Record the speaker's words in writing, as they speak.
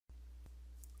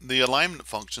The alignment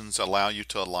functions allow you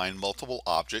to align multiple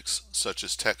objects, such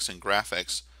as text and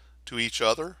graphics, to each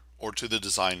other or to the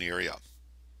design area.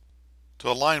 To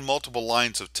align multiple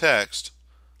lines of text,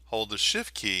 hold the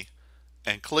Shift key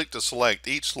and click to select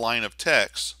each line of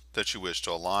text that you wish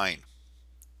to align.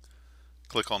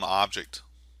 Click on the object.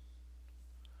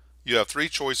 You have three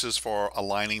choices for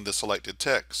aligning the selected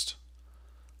text: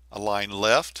 align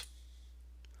left,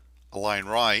 align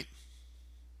right,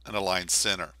 and align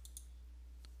center.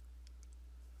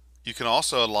 You can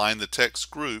also align the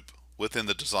text group within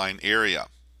the design area.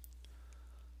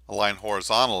 Align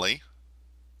horizontally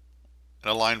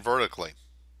and align vertically.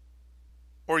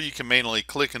 Or you can manually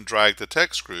click and drag the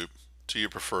text group to your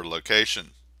preferred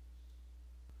location.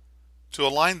 To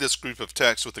align this group of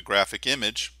text with a graphic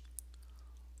image,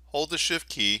 hold the Shift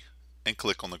key and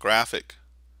click on the graphic.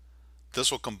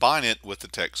 This will combine it with the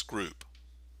text group.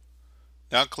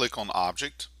 Now click on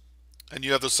Object, and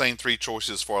you have the same three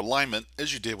choices for alignment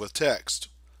as you did with text: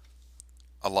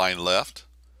 align left,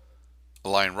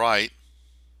 align right,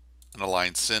 and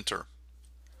align center.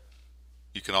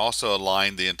 You can also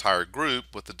align the entire group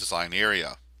with the design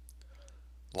area,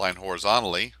 align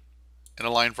horizontally, and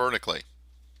align vertically.